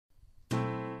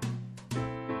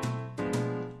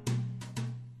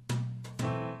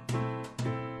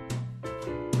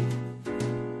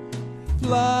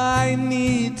Fly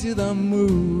me to the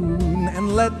moon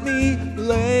and let me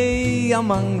play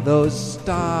among those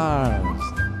stars.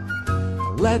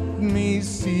 Let me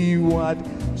see what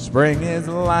spring is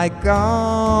like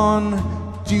on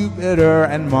Jupiter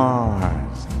and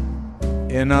Mars.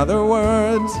 In other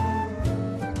words,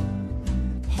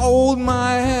 hold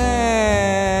my hand.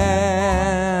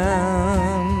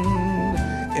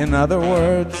 In other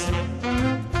words,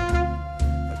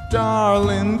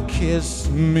 darling, kiss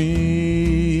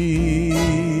me.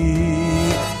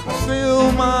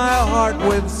 Fill my heart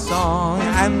with song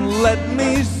and let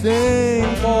me sing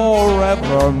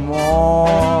forevermore.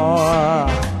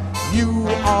 You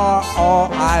are all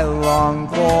I long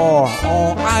for,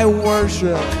 all I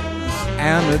worship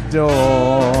and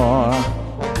adore.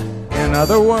 In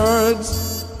other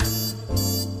words,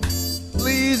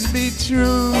 please be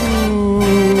true.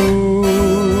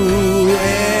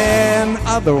 In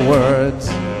other words,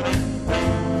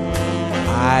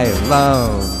 I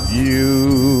love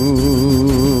you.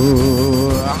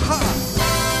 Aha!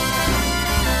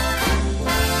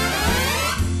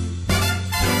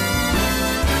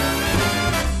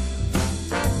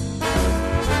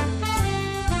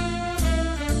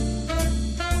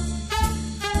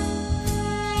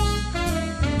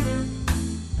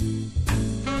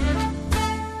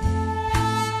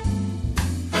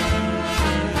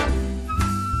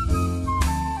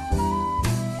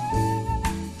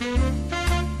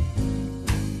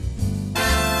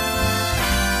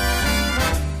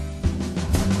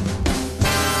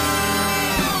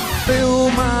 Fill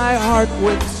my heart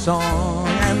with song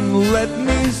and let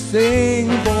me sing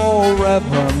forevermore.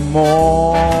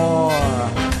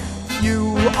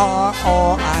 You are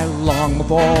all I long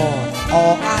for,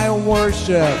 all I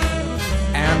worship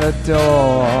and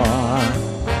adore.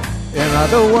 In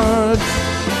other words,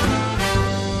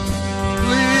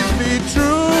 please be true.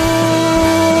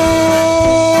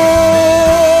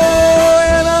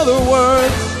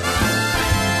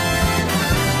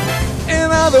 In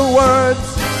other words,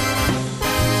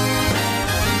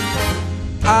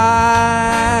 I